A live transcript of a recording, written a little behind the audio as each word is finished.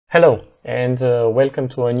Hello and welcome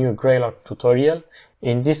to a new Graylog tutorial.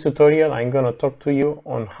 In this tutorial I'm going to talk to you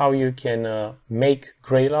on how you can make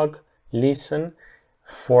Graylog listen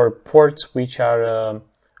for ports which are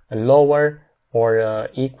lower or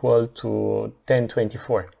equal to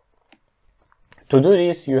 1024. To do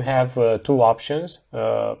this you have two options,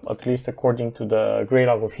 at least according to the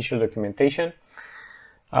Graylog official documentation.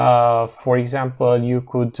 For example, you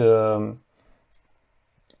could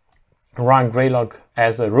run Graylog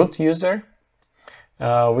as a root user,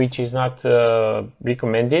 which is not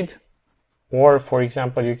recommended. Or, for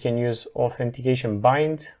example, you can use authentication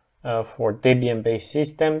bind for Debian based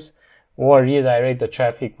systems, or redirect the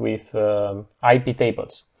traffic with IP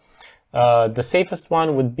tables. The safest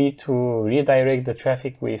one would be to redirect the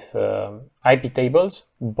traffic with IP tables,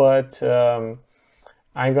 but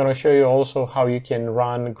I'm going to show you also how you can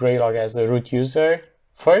run Graylog as a root user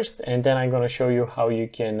first, and then I'm going to show you how you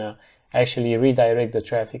can actually redirect the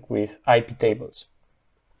traffic with IP tables.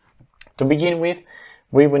 To begin with,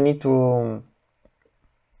 we will need to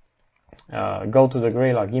go to the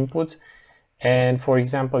Graylog inputs, and for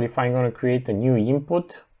example, if I'm going to create a new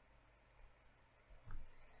input,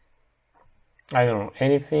 I don't know,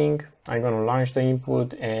 anything, I'm going to launch the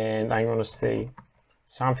input and I'm going to say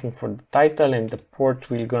something for the title, and the port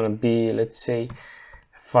will going to be, let's say,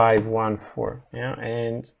 514, yeah,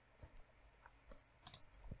 and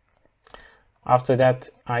after that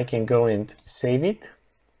I can go and save it.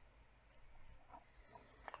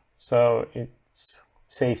 So it's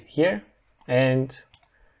saved here, and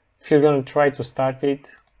if you're going to try to start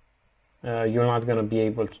it, you're not going to be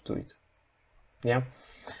able to do it. Yeah,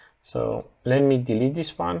 so let me delete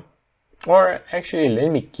this one, or actually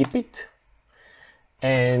let me keep it,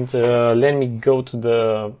 and let me go to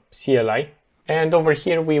the CLI, and over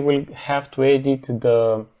here we will have to edit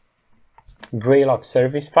the Graylog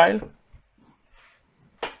service file.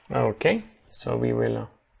 Okay, so we will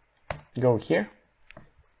go here,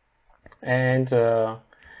 and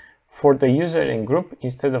for the user and group,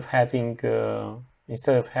 instead of having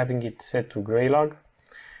it set to Graylog,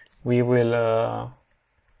 we will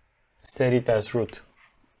set it as root.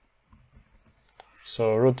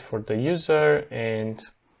 So root for the user and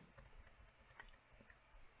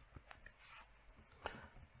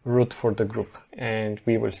root for the group, and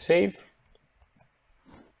we will save.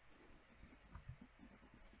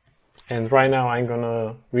 And right now I'm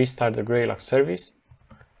gonna restart the Graylog service.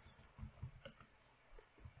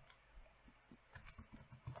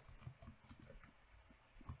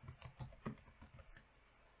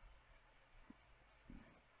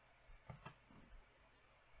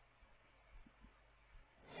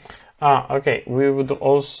 Okay, we would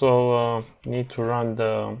also need to run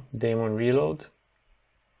the daemon reload.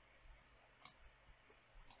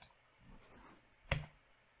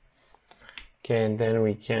 Okay, and then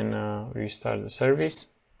we can restart the service.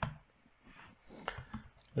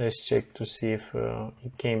 Let's check to see if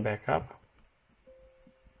it came back up.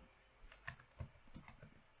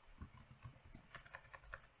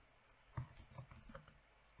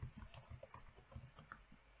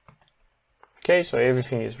 Okay, so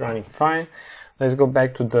everything is running fine. Let's go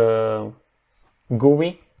back to the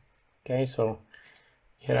GUI. Okay, so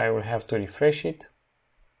here I will have to refresh it.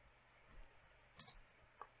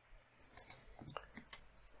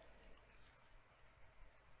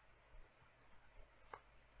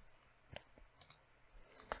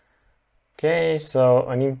 Okay, so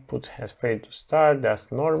an input has failed to start,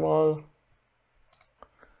 that's normal.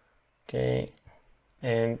 Okay,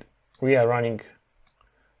 and we are running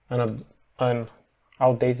an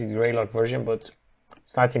outdated Graylog version, but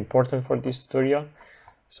it's not important for this tutorial.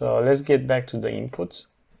 So let's get back to the inputs.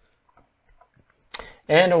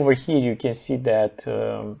 And over here you can see that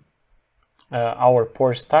our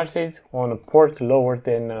port started on a port lower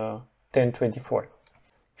than 1024.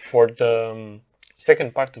 For the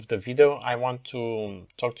second part of the video, I want to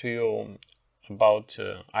talk to you about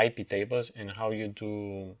IP tables and how you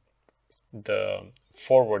do the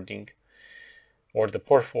forwarding or the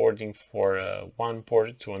port forwarding for one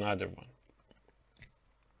port to another one.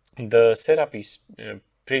 The setup is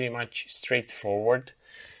pretty much straightforward,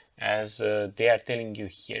 as they are telling you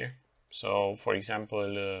here. So for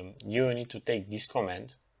example, you need to take this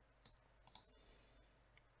command,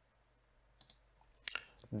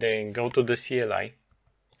 then go to the CLI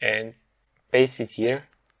and paste it here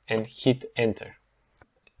and hit enter.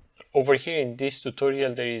 Over here in this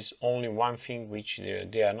tutorial there is only one thing which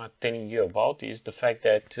they are not telling you about, is the fact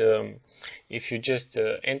that if you just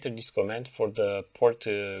enter this command for the port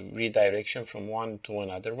redirection from one to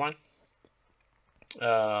another one,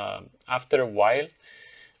 after a while,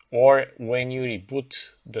 or when you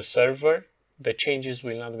reboot the server, the changes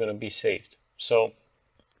will not gonna be saved. So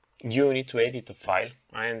you need to edit the file,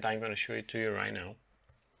 and I'm gonna show it to you right now.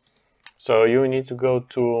 So you need to go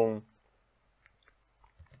to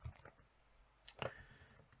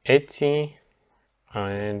etc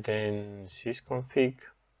and then sysconfig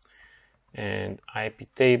and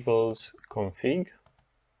iptables config,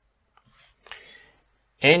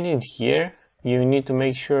 and in here you need to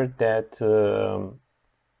make sure that the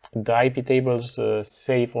iptables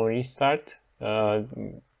save on restart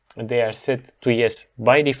they are set to yes.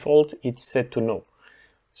 By default it's set to no,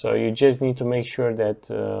 so you just need to make sure that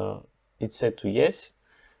it's set to yes,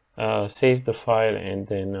 save the file and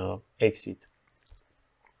then exit.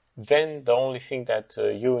 Then the only thing that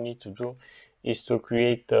you need to do is to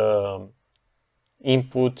create the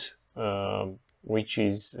input, which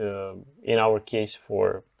is in our case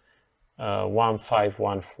for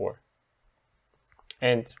 1514,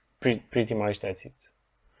 and pretty much that's it.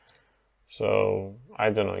 So I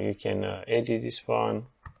don't know, you can edit this one,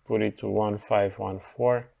 put it to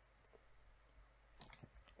 1514,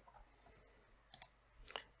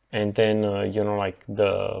 and then you know, like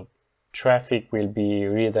the traffic will be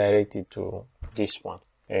redirected to this one,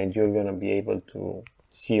 and you're gonna be able to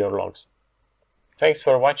see your logs. Thanks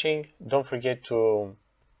for watching. Don't forget to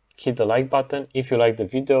hit the like button if you like the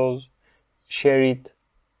videos, share it,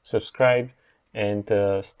 subscribe, and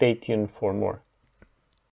stay tuned for more.